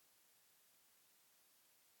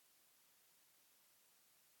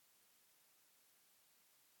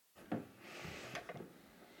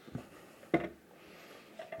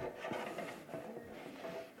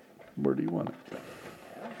Where do you want it?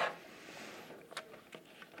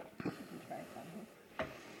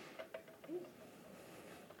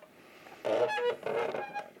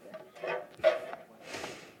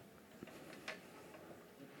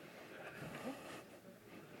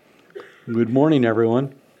 Good morning,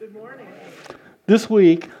 everyone. Good morning. This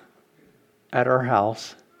week at our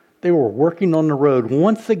house, they were working on the road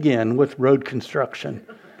once again with road construction.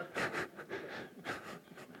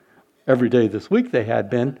 Every day this week they had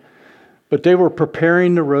been, but they were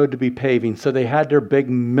preparing the road to be paving, so they had their big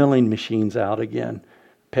milling machines out again,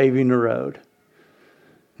 paving the road.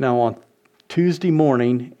 Now on Tuesday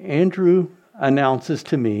morning, Andrew announces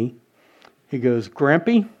to me, he goes,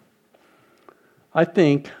 "Grampy, I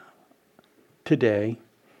think today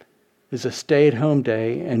is a stay-at-home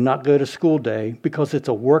day and not go to school day because it's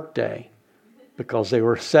a work day." Because they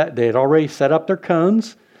had already set up their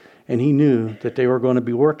cones, and he knew that they were going to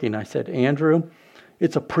be working. I said, "Andrew,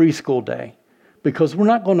 it's a preschool day because we're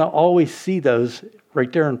not going to always see those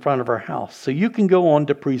right there in front of our house. So you can go on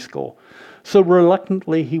to preschool." So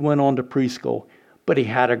reluctantly, he went on to preschool, but he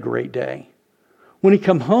had a great day. When he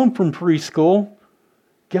come home from preschool,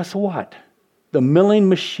 guess what? The milling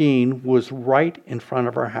machine was right in front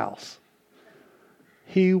of our house.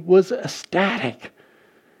 He was ecstatic.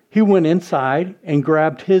 He went inside and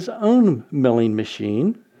grabbed his own milling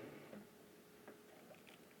machine.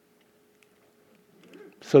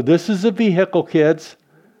 So this is a vehicle, kids.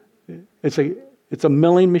 It's a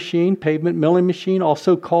milling machine, pavement milling machine,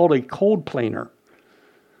 also called a cold planer.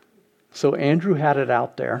 So Andrew had it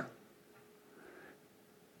out there.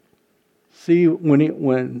 See,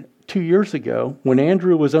 when 2 years ago, when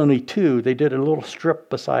Andrew was only 2, they did a little strip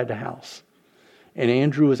beside the house. And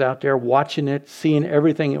Andrew was out there watching it, seeing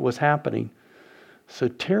everything that was happening. So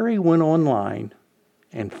Terri went online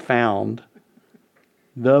and found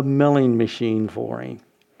the milling machine for him.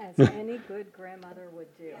 As any good grandmother would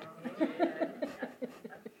do.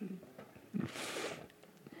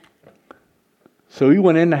 So he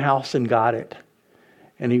went in the house and got it.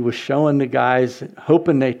 And he was showing the guys,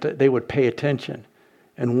 hoping they would pay attention.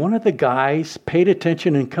 And one of the guys paid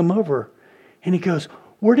attention and come over. And he goes,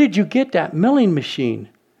 "Where did you get that milling machine?"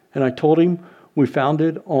 And I told him we found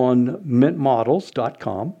it on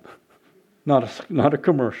mintmodels.com. Not a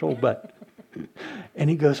commercial, but. And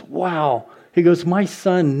he goes, "Wow." He goes, "My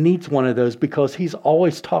son needs one of those because he's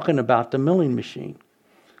always talking about the milling machine."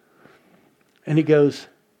 And he goes,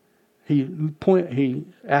 he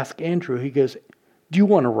asked Andrew, he goes, "Do you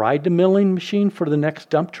want to ride the milling machine for the next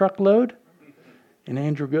dump truck load?" And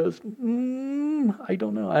Andrew goes, "I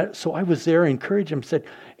don't know." So I was there, encouraged him, said,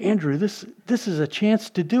 "Andrew, this is a chance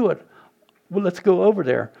to do it. Well, let's go over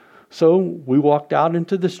there." So we walked out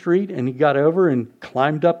into the street, and he got over and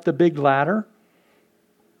climbed up the big ladder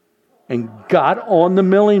and got on the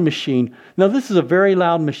milling machine. Now, this is a very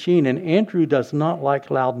loud machine, and Andrew does not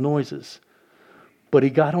like loud noises. But he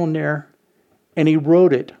got on there, and he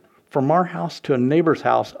rode it from our house to a neighbor's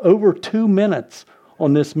house over 2 minutes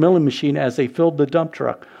on this milling machine as they filled the dump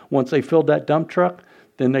truck. Once they filled that dump truck,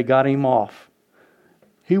 then they got him off.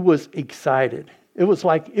 He was excited. It was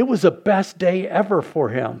the best day ever for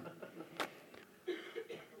him.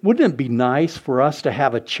 Wouldn't it be nice for us to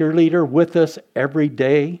have a cheerleader with us every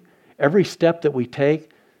day, every step that we take,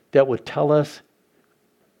 that would tell us,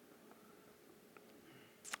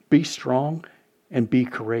 be strong and be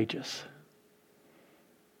courageous?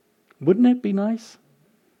 Wouldn't it be nice?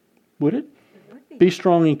 Would it? Be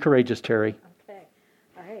strong and courageous, Terri. Okay.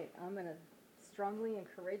 All right. I'm going to strongly and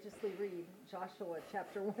courageously read Joshua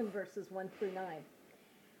chapter 1, verses 1 through 9.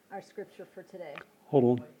 Our scripture for today.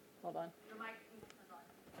 Hold on. Uh-oh.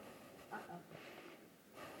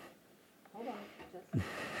 Hold on.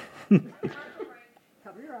 Just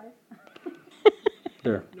cover your eyes.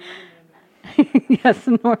 There. Yes,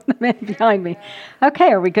 ignore the man behind me.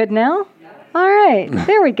 Okay, are we good now? All right,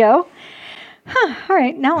 there we go. All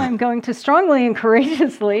right, now I'm going to strongly and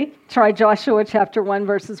courageously try Joshua chapter 1,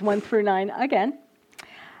 verses 1 through 9 again.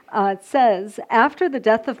 It says, "After the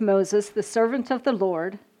death of Moses, the servant of the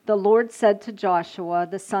Lord said to Joshua,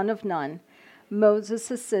 the son of Nun,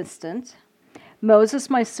 Moses' assistant, 'Moses,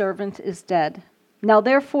 my servant, is dead. Now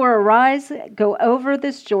therefore arise, go over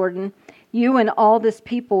this Jordan, you and all this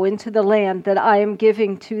people, into the land that I am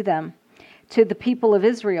giving to them, to the people of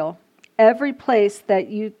Israel. Every place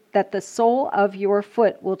that the sole of your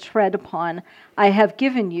foot will tread upon, I have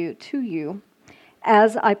given to you,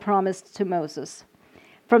 as I promised to Moses.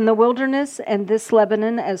 From the wilderness and this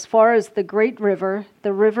Lebanon, as far as the great river,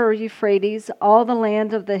 the river Euphrates, all the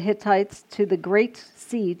land of the Hittites, to the great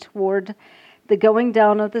sea toward the going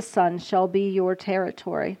down of the sun shall be your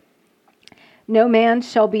territory. No man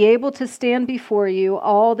shall be able to stand before you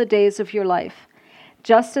all the days of your life.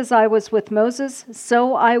 Just as I was with Moses,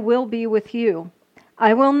 so I will be with you.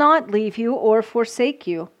 I will not leave you or forsake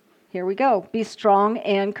you. Here we go. Be strong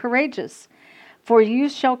and courageous, for you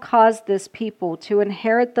shall cause this people to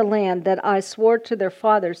inherit the land that I swore to their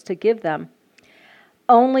fathers to give them.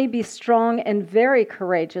 Only be strong and very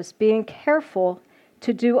courageous, being careful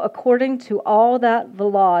to do according to all that the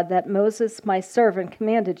law that Moses my servant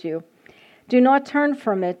commanded you. Do not turn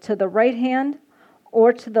from it to the right hand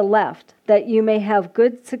or to the left, that you may have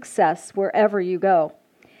good success wherever you go.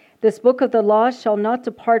 This book of the law shall not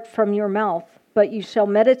depart from your mouth, but you shall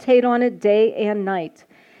meditate on it day and night,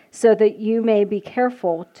 so that you may be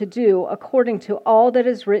careful to do according to all that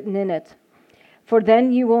is written in it. For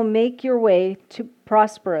then you will make your way to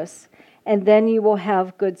prosperous, and then you will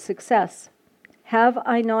have good success. Have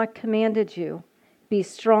I not commanded you? Be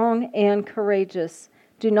strong and courageous.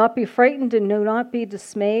 Do not be frightened and do not be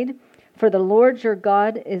dismayed, for the Lord your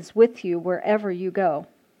God is with you wherever you go.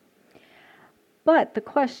 But the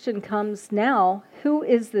question comes now, who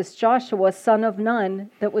is this Joshua, son of Nun,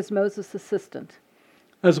 that was Moses' assistant?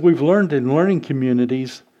 As we've learned in learning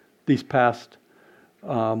communities these past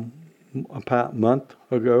month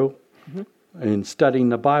ago in studying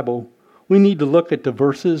the Bible, we need to look at the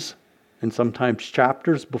verses and sometimes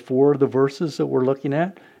chapters before the verses that we're looking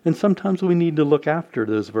at, and sometimes we need to look after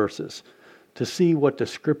those verses to see what the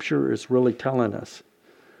Scripture is really telling us.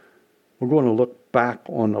 We're going to look back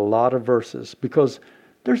on a lot of verses because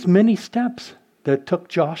there's many steps that took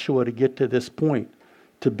Joshua to get to this point,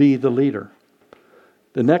 to be the leader.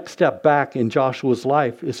 The next step back in Joshua's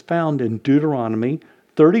life is found in Deuteronomy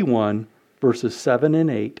 31, verses 7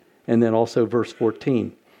 and 8, and then also verse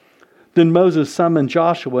 14. Then Moses summoned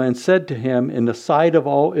Joshua and said to him in the sight of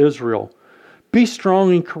all Israel, "Be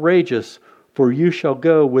strong and courageous, for you shall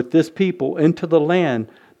go with this people into the land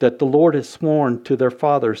that the Lord has sworn to their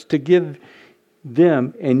fathers to give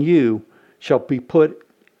them, and you shall put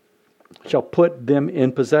them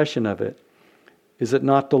in possession of it. Is it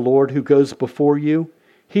not the Lord who goes before you?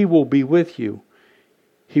 He will be with you.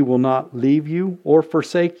 He will not leave you or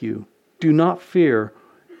forsake you. Do not fear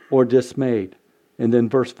or dismayed." And then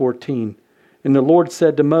verse 14, "And the Lord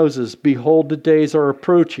said to Moses, Behold, the days are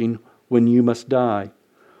approaching when you must die.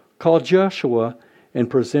 Call Joshua and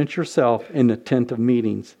present yourself in the tent of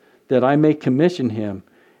meetings, that I may commission him."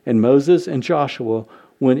 And Moses and Joshua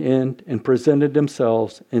went in and presented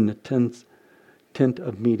themselves in the tent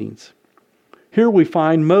of meetings. Here we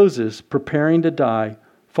find Moses preparing to die,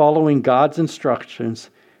 following God's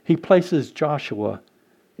instructions. He places Joshua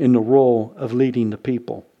in the role of leading the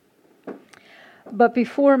people. But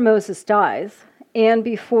before Moses dies, and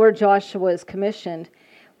before Joshua is commissioned,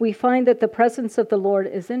 we find that the presence of the Lord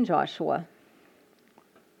is in Joshua.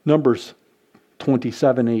 Numbers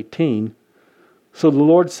 27:18. "So the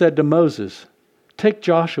Lord said to Moses, Take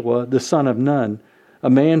Joshua the son of Nun, a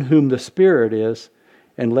man whom the Spirit is,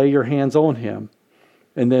 and lay your hands on him."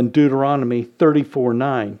 And then Deuteronomy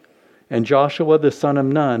 34:9. "And Joshua the son of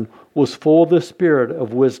Nun was full of the spirit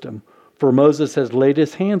of wisdom, for Moses has laid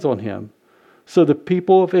his hands on him. So the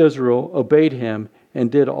people of Israel obeyed him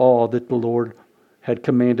and did all that the Lord had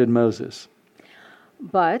commanded Moses."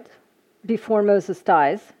 But before Moses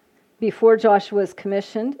dies, before Joshua is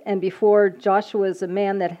commissioned, and before Joshua is a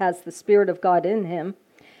man that has the Spirit of God in him,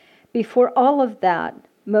 before all of that,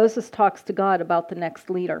 Moses talks to God about the next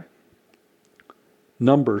leader.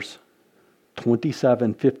 Numbers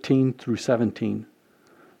 27:15 through 17.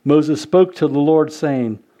 "Moses spoke to the Lord,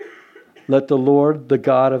 saying, Let the Lord, the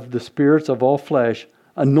God of the spirits of all flesh,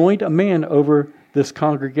 anoint a man over this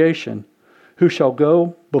congregation, who shall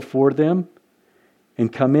go before them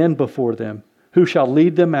and come in before them, who shall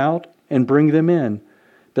lead them out and bring them in,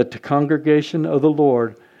 that the congregation of the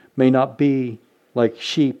Lord may not be like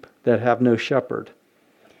sheep that have no shepherd."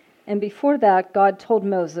 And before that, God told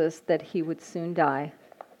Moses that he would soon die.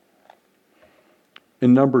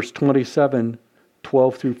 In Numbers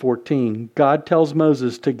 27:12 through 14, God tells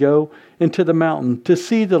Moses to go into the mountain to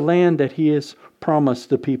see the land that he has promised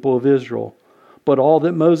the people of Israel. But all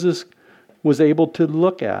that Moses was able to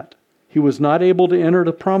look at, he was not able to enter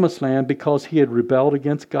the promised land because he had rebelled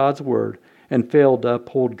against God's word and failed to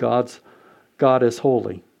uphold God as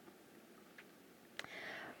holy.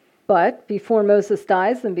 But before Moses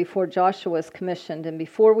dies and before Joshua is commissioned, and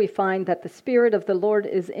before we find that the Spirit of the Lord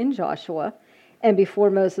is in Joshua, and before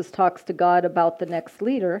Moses talks to God about the next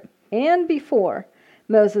leader, and before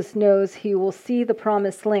Moses knows he will see the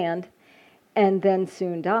promised land and then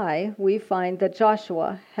soon die, we find that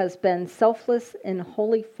Joshua has been selfless in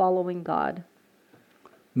wholly following God.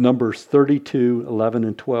 Numbers 32:11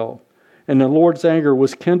 and 12. And the Lord's anger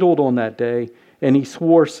was kindled on that day, and he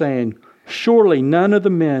swore, saying, surely none of the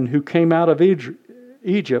men who came out of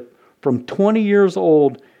Egypt from 20 years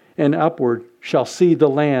old and upward shall see the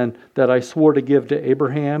land that I swore to give to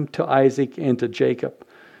Abraham, to Isaac, and to Jacob,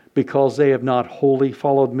 because they have not wholly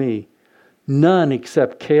followed me. None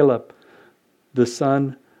except Caleb, the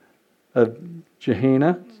son of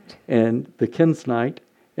Jehannah, and the Kenizzite,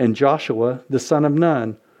 and Joshua, the son of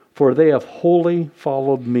Nun, for they have wholly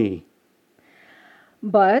followed me.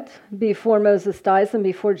 But before Moses dies and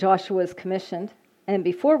before Joshua is commissioned, and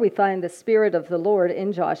before we find the Spirit of the Lord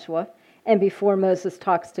in Joshua, and before Moses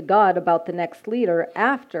talks to God about the next leader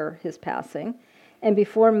after his passing, and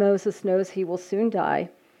before Moses knows he will soon die,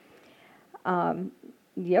 I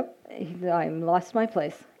lost my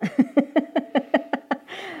place.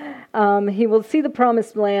 He will see the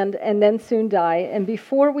promised land and then soon die. And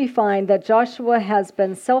before we find that Joshua has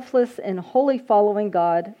been selfless in wholly following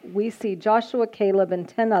God, we see Joshua, Caleb, and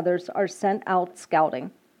 10 others are sent out scouting.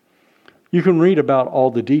 You can read about all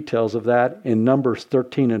the details of that in Numbers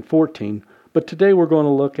 13 and 14, but today we're going to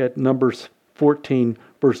look at Numbers 14,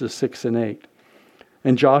 verses 6 and 8.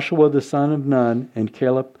 And Joshua the son of Nun and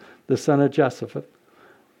Caleb the son of Jephunneh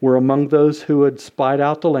were among those who had spied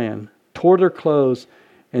out the land, tore their clothes,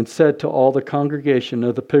 and said to all the congregation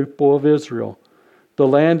of the people of Israel, the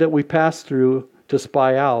land that we passed through to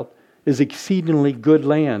spy out is exceedingly good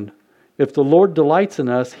land. If the Lord delights in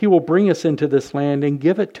us, he will bring us into this land and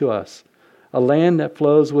give it to us, a land that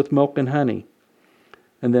flows with milk and honey.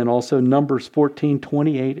 And then also Numbers 14,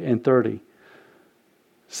 28 and 30.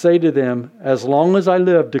 Say to them, as long as I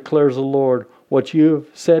live, declares the Lord, what you have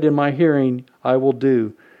said in my hearing I will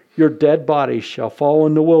do. Your dead bodies shall fall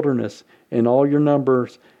in the wilderness, and all your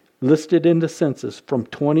numbers listed in the census from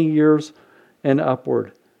 20 years and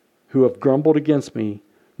upward, who have grumbled against me,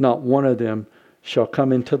 not one of them shall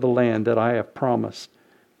come into the land that I have promised,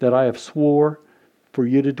 that I have swore for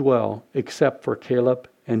you to dwell, except for Caleb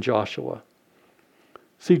and Joshua.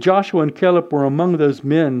 See, Joshua and Caleb were among those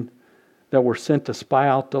men that were sent to spy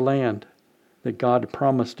out the land that God had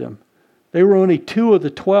promised him. They were only 2 of the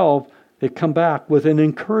 12 that come back with an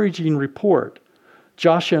encouraging report.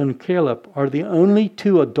 Joshua and Caleb are the only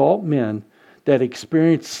 2 adult men that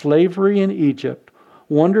experienced slavery in Egypt,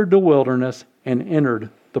 wandered the wilderness, and entered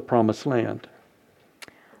the promised land.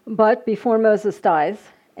 But before Moses dies,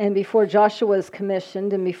 and before Joshua is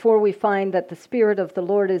commissioned, and before we find that the Spirit of the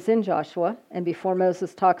Lord is in Joshua, and before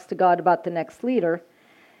Moses talks to God about the next leader,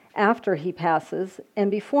 after he passes, and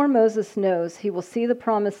before Moses knows he will see the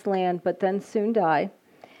promised land but then soon die,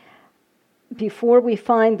 before we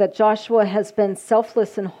find that Joshua has been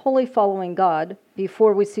selfless and wholly following God,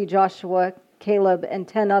 before we see Joshua, Caleb, and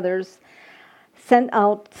 10 others sent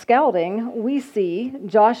out scouting, we see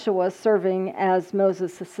Joshua serving as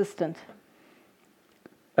Moses' assistant.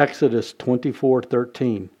 Exodus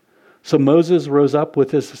 24:13. So Moses rose up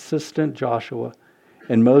with his assistant Joshua,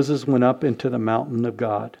 and Moses went up into the mountain of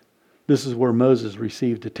God. This is where Moses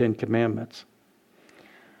received the 10 Commandments.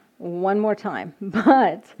 One more time,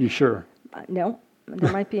 but... You sure? No,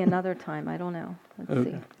 there might be another time. I don't know. Let's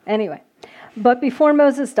see. Anyway, but before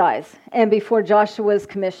Moses dies, and before Joshua is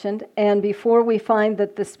commissioned, and before we find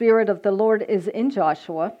that the Spirit of the Lord is in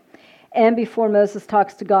Joshua, and before Moses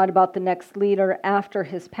talks to God about the next leader after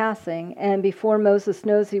his passing, and before Moses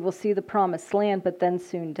knows he will see the promised land but then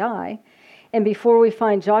soon die, and before we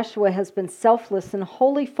find Joshua has been selfless and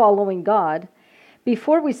wholly following God,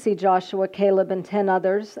 before we see Joshua, Caleb, and 10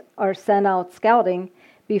 others are sent out scouting,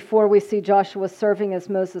 before we see Joshua serving as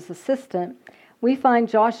Moses' assistant, we find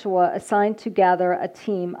Joshua assigned to gather a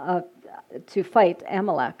team to fight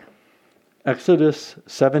Amalek. Exodus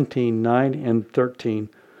 17, 9 and 13.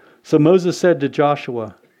 So Moses said to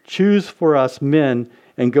Joshua, choose for us men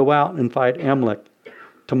and go out and fight Amalek.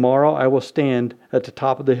 Tomorrow I will stand at the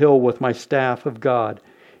top of the hill with my staff of God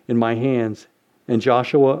in my hands. And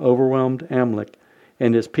Joshua overwhelmed Amalek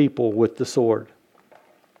and his people with the sword.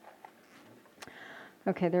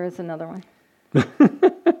 Okay, there is another one.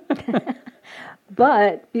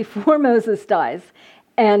 But before Moses dies,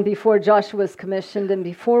 and before Joshua is commissioned, and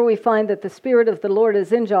before we find that the Spirit of the Lord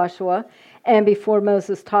is in Joshua, and before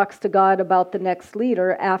Moses talks to God about the next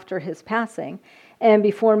leader after his passing, and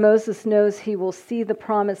before Moses knows he will see the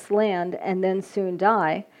promised land and then soon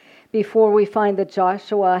die, before we find that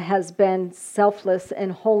Joshua has been selfless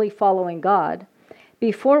and wholly following God,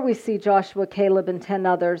 before we see Joshua, Caleb, and 10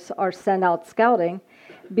 others are sent out scouting,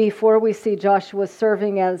 before we see Joshua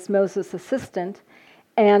serving as Moses' assistant,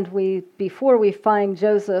 and before we find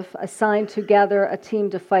Joseph assigned to gather a team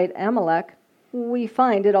to fight Amalek, we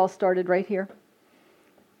find it all started right here.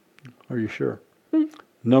 Are you sure?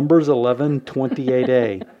 Numbers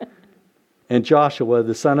 11:28a. And Joshua,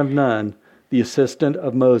 the son of Nun, the assistant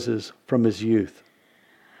of Moses from his youth.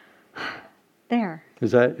 There.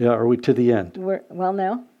 Is that, are we to the end? Well,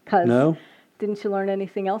 no. Because No? didn't you learn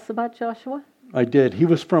anything else about Joshua? I did. He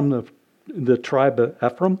was from the tribe of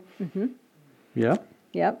Ephraim. Mm-hmm. Yeah,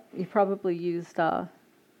 Yep. You probably used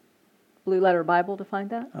Blue Letter Bible to find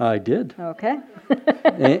that? I did. Okay.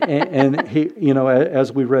 and he,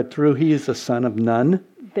 as we read through, he is the son of Nun.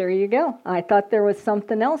 There you go. I thought there was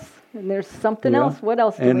something else, and there's something Yeah. else. What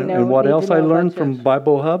else do we know? And what need to else I know learned about from Joshua?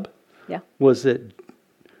 Bible Hub Yeah. was that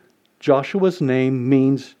Joshua's name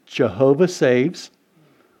means Jehovah saves,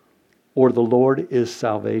 or the Lord is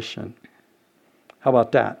salvation. How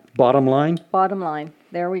about that? Bottom line? Bottom line.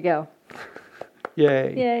 There we go.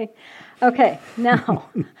 Yay. Yay. Okay, now,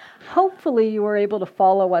 hopefully you were able to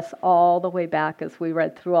follow us all the way back as we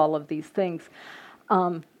read through all of these things.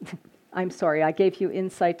 I'm sorry, I gave you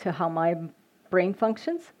insight to how my brain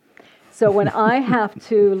functions. So when I have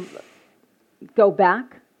to go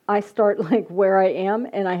back, I start like where I am,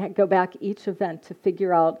 and I go back each event to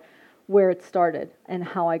figure out where it started and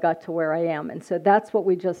how I got to where I am. And so that's what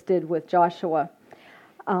we just did with Joshua.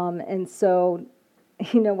 And so,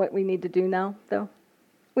 you know what we need to do now, though?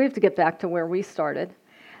 We have to get back to where we started,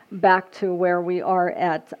 back to where we are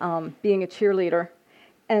at being a cheerleader.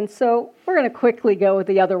 And so we're going to quickly go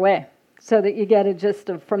the other way so that you get a gist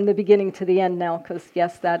of from the beginning to the end now, because,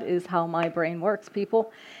 yes, that is how my brain works,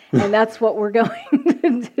 people. And that's what we're going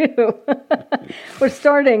to do. We're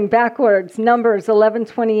starting backwards. Numbers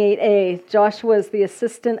 11:28a. Joshua is the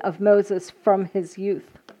assistant of Moses from his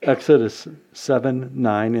youth. Exodus 7,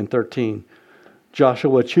 9, and 13.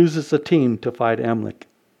 Joshua chooses a team to fight Amalek.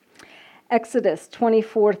 Exodus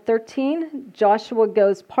 24:13. Joshua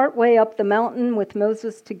goes partway up the mountain with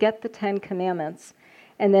Moses to get the 10 Commandments.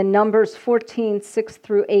 And then Numbers 14, 6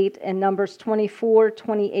 through 8, and Numbers 24,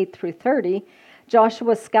 28 through 30.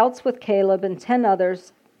 Joshua scouts with Caleb and 10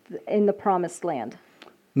 others in the promised land.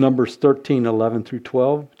 Numbers 13, 11 through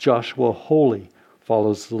 12. Joshua wholly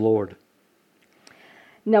follows the Lord.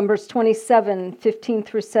 Numbers 27, 15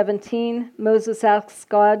 through 17. Moses asks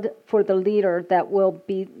God for the leader that will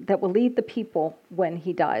lead the people when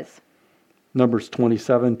he dies. Numbers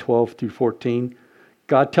 27, 12 through 14.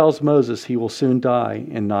 God tells Moses he will soon die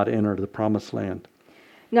and not enter the promised land.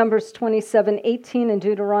 Numbers 27, 18 and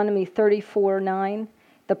Deuteronomy 34, 9.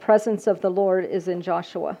 The presence of the Lord is in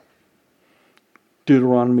Joshua.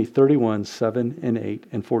 Deuteronomy 31, 7 and 8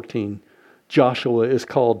 and 14. Joshua is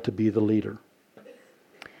called to be the leader.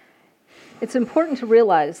 It's important to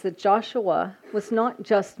realize that Joshua was not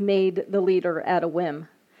just made the leader at a whim.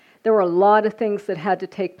 There were a lot of things that had to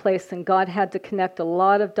take place, and God had to connect a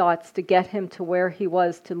lot of dots to get him to where he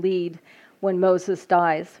was to lead when Moses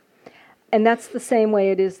dies. And that's the same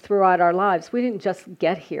way it is throughout our lives. We didn't just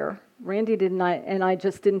get here. Randy and I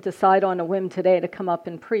just didn't decide on a whim today to come up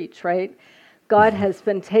and preach, right? God has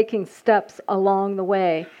been taking steps along the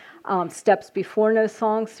way, steps before New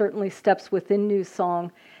Song, certainly steps within New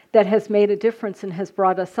Song, that has made a difference and has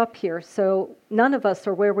brought us up here. So none of us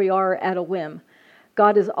are where we are at a whim.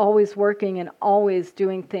 God is always working and always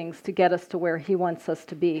doing things to get us to where he wants us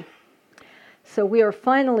to be. So we are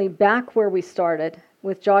finally back where we started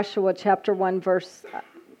with Joshua chapter 1,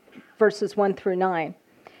 verses 1 through 9.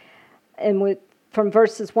 And from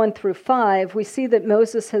verses 1 through 5, we see that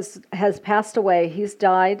Moses has passed away. He's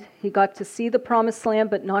died. He got to see the promised land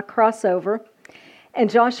but not cross over. And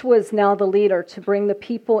Joshua is now the leader to bring the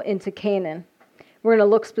people into Canaan. We're going to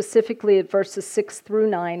look specifically at verses 6 through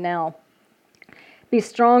 9 now. Be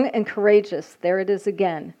strong and courageous. There it is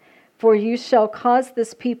again. For you shall cause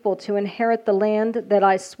this people to inherit the land that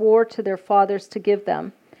I swore to their fathers to give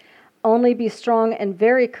them. Only be strong and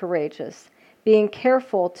very courageous, being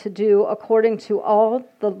careful to do according to all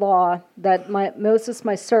the law that Moses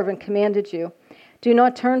my servant commanded you. Do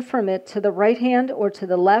not turn from it to the right hand or to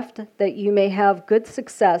the left, that you may have good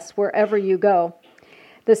success wherever you go.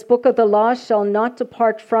 This book of the law shall not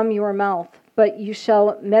depart from your mouth, but you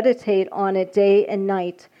shall meditate on it day and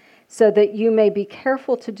night, so that you may be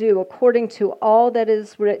careful to do according to all that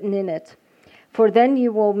is written in it. For then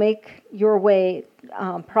you will make your way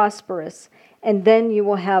prosperous, and then you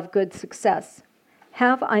will have good success.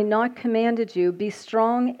 Have I not commanded you, be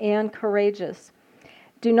strong and courageous?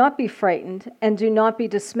 Do not be frightened, and do not be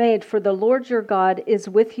dismayed, for the Lord your God is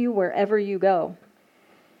with you wherever you go.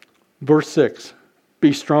 Verse 6.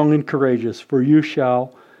 Be strong and courageous, for you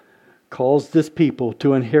shall cause this people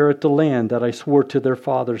to inherit the land that I swore to their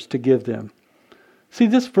fathers to give them. See,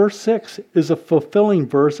 this verse 6 is a fulfilling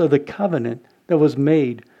verse of the covenant that was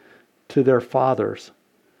made to their fathers.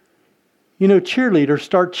 You know, cheerleaders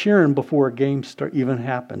start cheering before a game even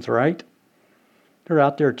happens, right? They're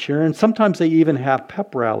out there cheering. Sometimes they even have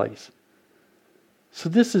pep rallies. So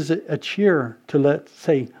this is a cheer to let's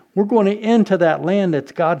say, we're going to into that land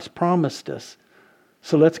that God's promised us.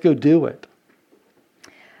 So let's go do it.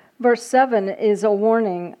 Verse 7 is a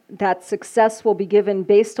warning that success will be given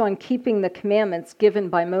based on keeping the commandments given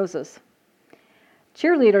by Moses.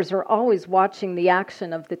 Cheerleaders are always watching the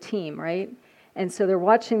action of the team, right? And so they're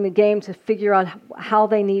watching the game to figure out how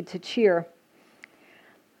they need to cheer.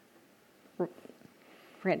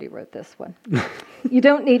 Randy wrote this one. You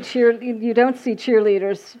don't see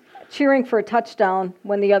cheerleaders cheering for a touchdown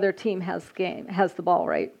when the other team has the ball,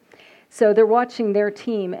 right? So they're watching their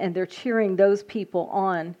team and they're cheering those people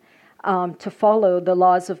on to follow the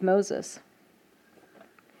laws of Moses.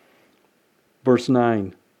 Verse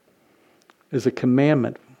 9 is a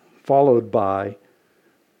commandment followed by,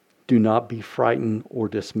 do not be frightened or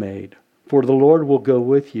dismayed, for the Lord will go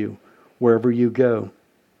with you wherever you go.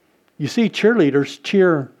 You see, cheerleaders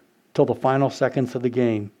cheer till the final seconds of the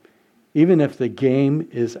game. Even if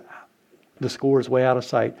the score is way out of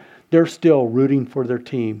sight, they're still rooting for their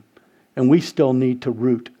team. And we still need to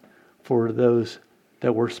root for those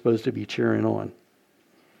that we're supposed to be cheering on.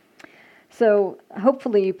 So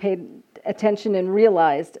hopefully you paid attention and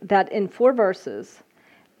realized that in 4 verses,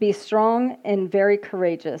 be strong and very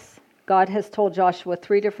courageous. God has told Joshua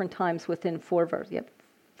 3 different times within 4 verses. Yep,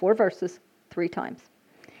 4 verses, 3 times.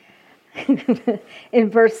 In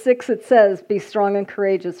verse 6 it says, be strong and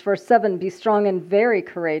courageous. Verse 7, be strong and very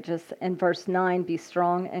courageous. And verse 9, be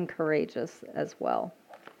strong and courageous as well.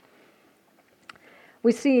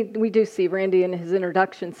 We do see, Randy in his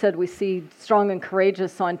introduction said we see strong and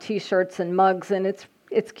courageous on t-shirts and mugs, and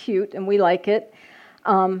it's cute and we like it.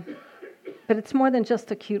 But it's more than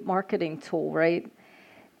just a cute marketing tool, right?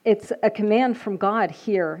 It's a command from God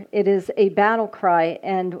here. It is a battle cry,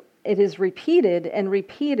 and it is repeated and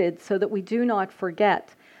repeated so that we do not forget.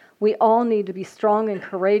 We all need to be strong and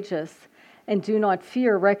courageous and do not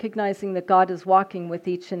fear, recognizing that God is walking with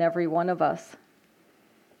each and every one of us.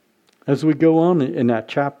 As we go on in that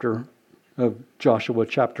chapter of Joshua,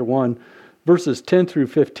 chapter 1, verses 10 through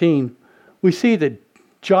 15, we see that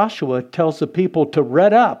Joshua tells the people to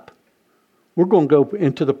red up. We're going to go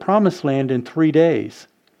into the promised land in 3 days.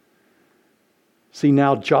 See,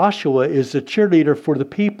 now Joshua is the cheerleader for the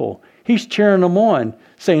people. He's cheering them on,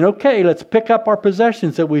 saying, okay, let's pick up our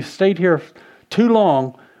possessions that we've stayed here too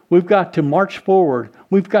long. We've got to march forward.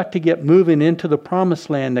 We've got to get moving into the promised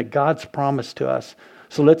land that God's promised to us.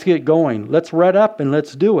 So let's get going. Let's red up and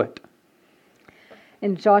let's do it.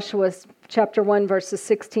 In Joshua chapter 1, verses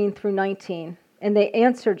 16 through 19, and they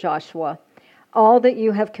answered Joshua, all that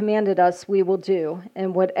you have commanded us we will do,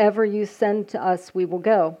 and whatever you send to us we will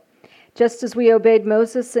go. Just as we obeyed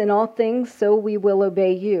Moses in all things, so we will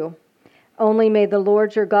obey you. Only may the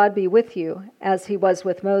Lord your God be with you, as he was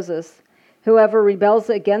with Moses. Whoever rebels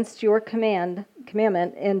against your commandment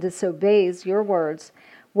and disobeys your words,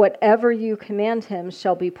 whatever you command him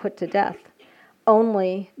shall be put to death.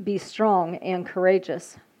 Only be strong and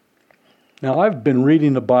courageous. Now, I've been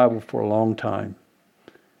reading the Bible for a long time,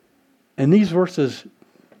 and these verses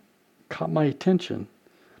caught my attention.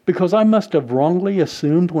 Because I must have wrongly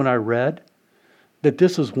assumed when I read that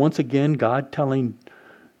this is once again God telling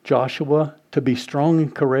Joshua to be strong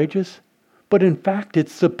and courageous. But in fact,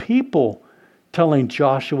 it's the people telling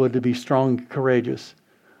Joshua to be strong and courageous.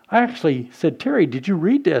 I actually said, Terri, did you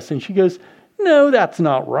read this? And she goes, no, that's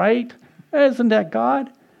not right. Isn't that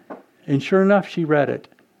God? And sure enough, she read it.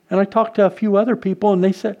 And I talked to a few other people, and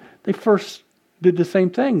they said they first did the same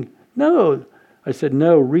thing. No. I said,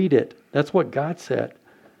 no, read it. That's what God said.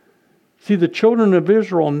 See, the children of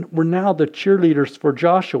Israel were now the cheerleaders for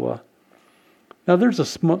Joshua. Now, there's a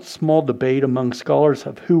small debate among scholars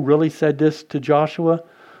of who really said this to Joshua.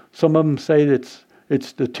 Some of them say that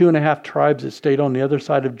it's the 2.5 tribes that stayed on the other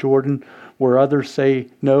side of Jordan, where others say,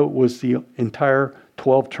 no, it was the entire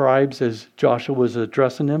 12 tribes as Joshua was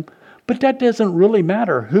addressing them. But that doesn't really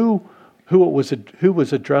matter who was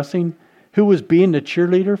addressing, who was being the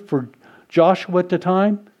cheerleader for Joshua at the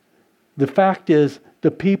time. The fact is, the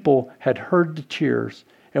people had heard the cheers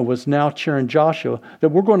and was now cheering Joshua that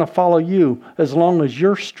we're going to follow you as long as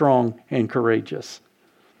you're strong and courageous.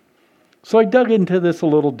 So I dug into this a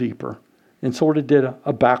little deeper and sort of did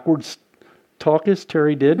a backwards talk as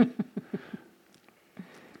Terri did.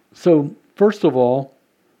 So first of all,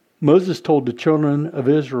 Moses told the children of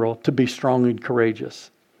Israel to be strong and courageous.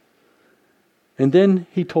 And then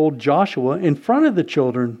he told Joshua in front of the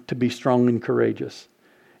children to be strong and courageous.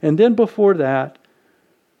 And then before that,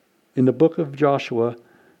 in the book of Joshua,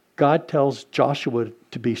 God tells Joshua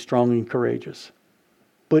to be strong and courageous.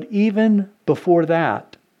 But even before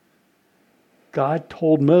that, God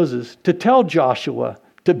told Moses to tell Joshua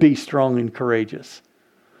to be strong and courageous.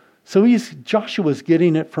 So Joshua's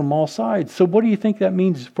getting it from all sides. So what do you think that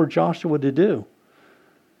means for Joshua to do?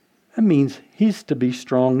 That means he's to be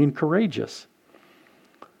strong and courageous.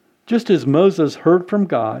 Just as Moses heard from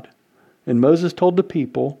God, and Moses told the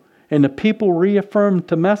people, and the people reaffirmed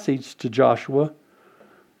the message to Joshua,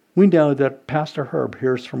 we know that Pastor Herb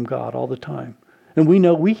hears from God all the time. And we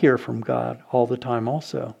know we hear from God all the time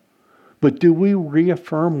also. But do we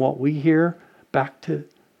reaffirm what we hear back to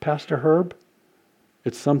Pastor Herb?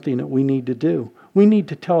 It's something that we need to do. We need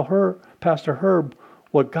to tell Pastor Herb,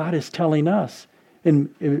 what God is telling us.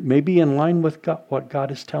 And it may be in line with what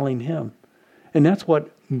God is telling him. And that's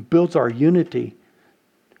what builds our unity.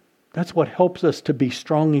 That's what helps us to be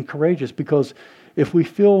strong and courageous. Because if we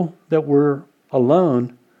feel that we're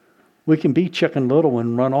alone, we can be Chicken Little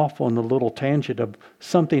and run off on the little tangent of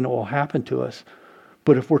something that will happen to us.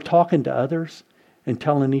 But if we're talking to others and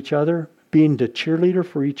telling each other, being the cheerleader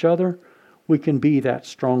for each other, we can be that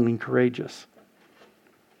strong and courageous.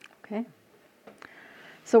 Okay.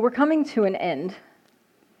 So we're coming to an end.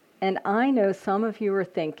 And I know some of you are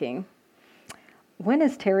thinking, when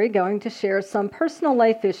is Terri going to share some personal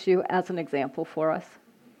life issue as an example for us?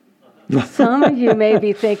 Some of you may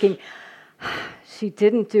be thinking, she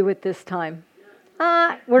didn't do it this time.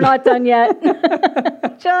 We're not done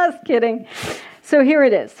yet. Just kidding. So here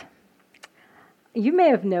it is. You may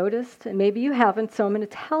have noticed, and maybe you haven't, so I'm going to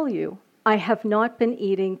tell you, I have not been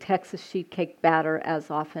eating Texas sheet cake batter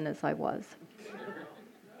as often as I was.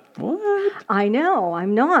 What? I know,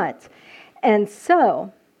 I'm not. And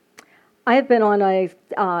so I have been on a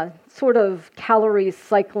sort of calorie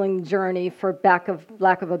cycling journey, for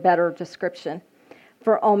lack of a better description,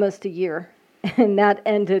 for almost a year. And that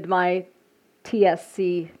ended my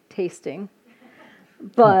TSC tasting.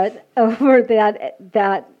 But over that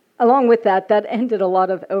along with that ended a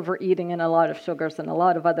lot of overeating and a lot of sugars and a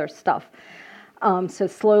lot of other stuff. So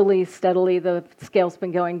slowly, steadily, the scale's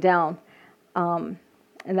been going down. And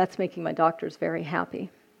that's making my doctors very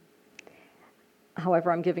happy.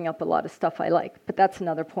 However, I'm giving up a lot of stuff I like, but that's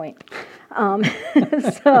another point.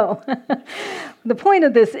 So the point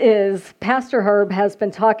of this is Pastor Herb has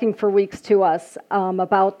been talking for weeks to us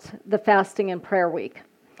about the fasting and prayer week.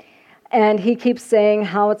 And he keeps saying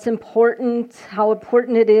how it's important, how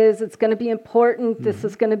important it is. It's going to be important. Mm-hmm. This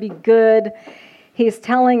is going to be good. He's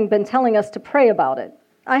been telling us to pray about it.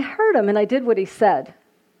 I heard him and I did what he said.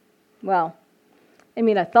 Well,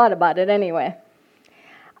 I thought about it anyway.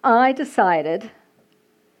 I decided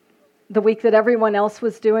the week that everyone else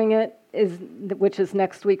was doing it, which is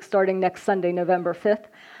next week, starting next Sunday, November 5th,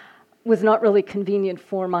 was not really convenient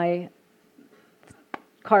for my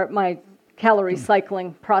calorie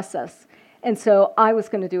cycling process. And so I was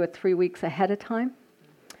going to do it 3 weeks ahead of time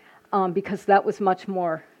because that was much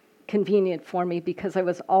more convenient for me because I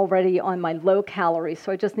was already on my low calories.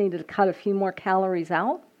 So I just needed to cut a few more calories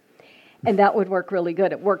out. And that would work really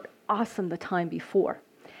good. It worked awesome the time before.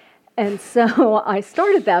 And so I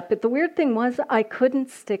started that, but the weird thing was I couldn't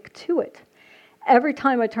stick to it. Every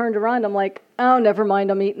time I turned around, I'm like, oh, never mind,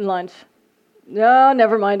 I'm eating lunch. No,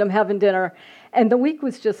 never mind, I'm having dinner. And the week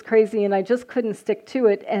was just crazy, and I just couldn't stick to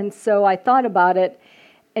it. And so I thought about it,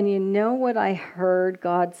 and you know what I heard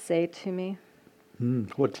God say to me?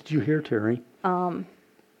 What did you hear, Terri?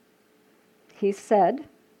 He said,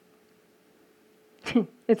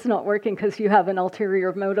 it's not working because you have an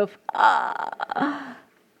ulterior motive.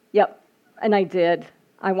 Yep, and I did.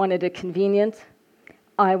 I wanted it convenient.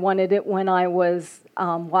 I wanted it when I was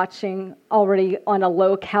watching already on a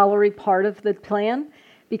low-calorie part of the plan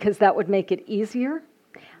because that would make it easier.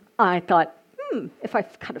 I thought, if I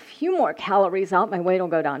cut a few more calories out, my weight will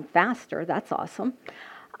go down faster. That's awesome.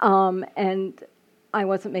 And I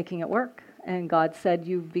wasn't making it work. And God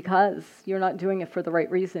said, because you're not doing it for the right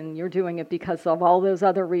reason. You're doing it because of all those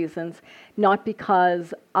other reasons, not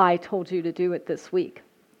because I told you to do it this week.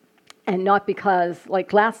 And not because,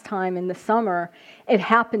 like last time in the summer, it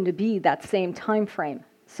happened to be that same time frame.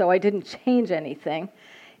 So I didn't change anything.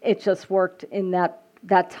 It just worked in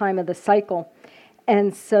that time of the cycle.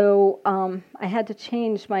 And so I had to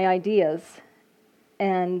change my ideas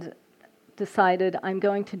and decided I'm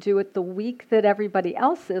going to do it the week that everybody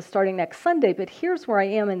else is, starting next Sunday. But here's where I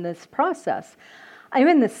am in this process. I'm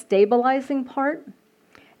in the stabilizing part.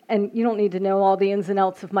 And you don't need to know all the ins and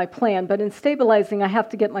outs of my plan, but in stabilizing, I have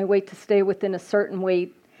to get my weight to stay within a certain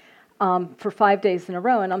weight for 5 days in a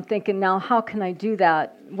row. And I'm thinking, now how can I do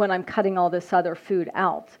that when I'm cutting all this other food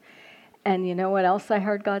out? And you know what else I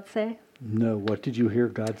heard God say? No, what did you hear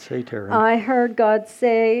God say, Terri? I heard God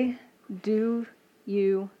say, do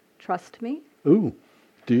you trust me? Ooh,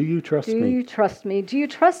 do you trust Do me? you trust me? Do you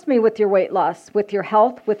trust me with your weight loss, with your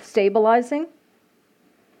health, with stabilizing?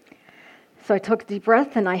 So I took a deep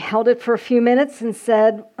breath and I held it for a few minutes and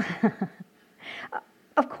said,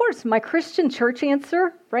 of course, my Christian church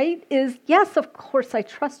answer, right, is yes, of course, I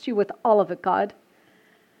trust you with all of it, God.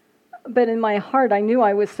 But in my heart, I knew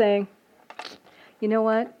I was saying, you know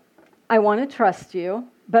what? I want to trust you,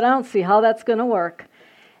 but I don't see how that's going to work.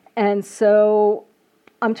 And so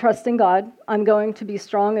I'm trusting God. I'm going to be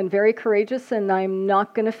strong and very courageous, and I'm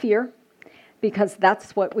not going to fear, because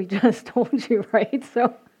that's what we just told you, right?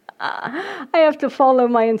 So I have to follow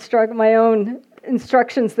my own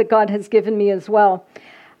instructions that God has given me as well.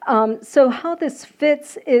 So how this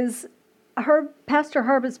fits is, Pastor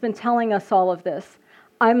Herb has been telling us all of this.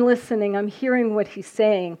 I'm listening. I'm hearing what he's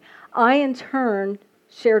saying. I, in turn,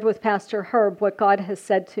 shared with Pastor Herb what God has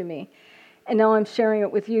said to me. And now I'm sharing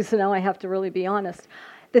it with you, so now I have to really be honest.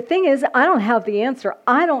 The thing is, I don't have the answer.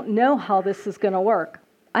 I don't know how this is going to work.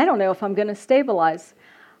 I don't know if I'm going to stabilize.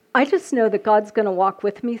 I just know that God's going to walk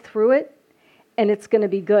with me through it, and it's going to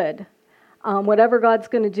be good. Whatever God's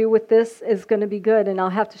going to do with this is going to be good, and I'll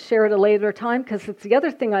have to share it a later time, because it's the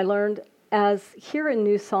other thing I learned as here in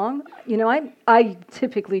New Song. You know, I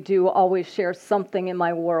typically do always share something in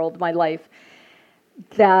my world, my life,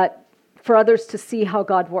 that for others to see how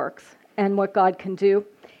God works and what God can do.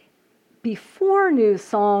 Before New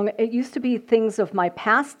Song, it used to be things of my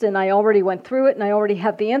past, and I already went through it, and I already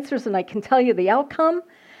have the answers, and I can tell you the outcome.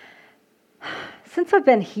 Since I've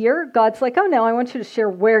been here, God's like, oh, no, I want you to share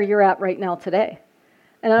where you're at right now today.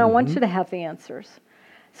 And I don't want you to have the answers.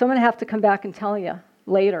 So I'm going to have to come back and tell you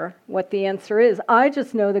later what the answer is. I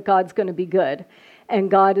just know that God's going to be good,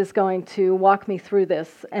 and God is going to walk me through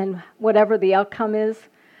this. And whatever the outcome is,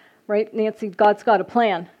 right, Nancy, God's got a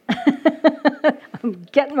plan. I'm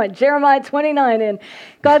getting my Jeremiah 29 in.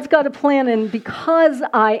 God's got a plan, and because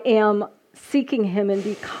I am seeking him and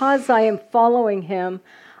because I am following him,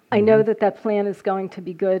 I know that that plan is going to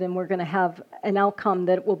be good, and we're going to have an outcome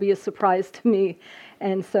that will be a surprise to me.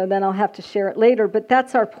 And so then I'll have to share it later. But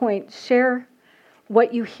that's our point. Share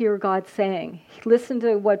what you hear God saying. Listen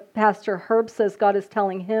to what Pastor Herb says God is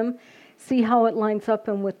telling him. See how it lines up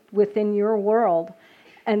within your world.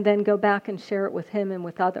 And then go back and share it with him and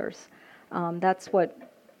with others. That's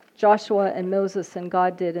what Joshua and Moses and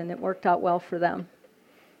God did, and it worked out well for them.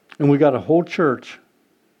 And we got a whole church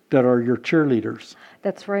that are your cheerleaders.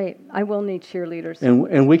 That's right. I will need cheerleaders.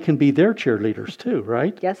 And we can be their cheerleaders too,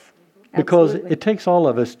 right? Yes, because absolutely. it takes all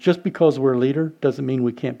of us. Just because we're a leader doesn't mean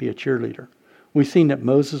we can't be a cheerleader. We've seen that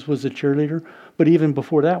Moses was a cheerleader, but even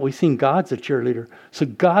before that, we've seen God's a cheerleader. So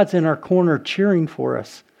God's in our corner cheering for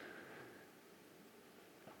us.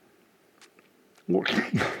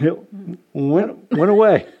 It went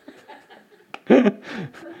away.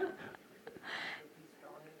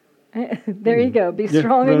 There you go. Be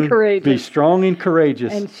strong and courageous. Be strong and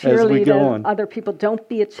courageous and as we go on. Other people. Don't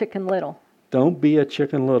be a chicken little. Don't be a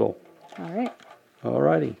chicken little. All right. All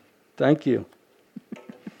righty. Thank you.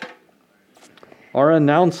 Our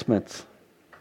announcements.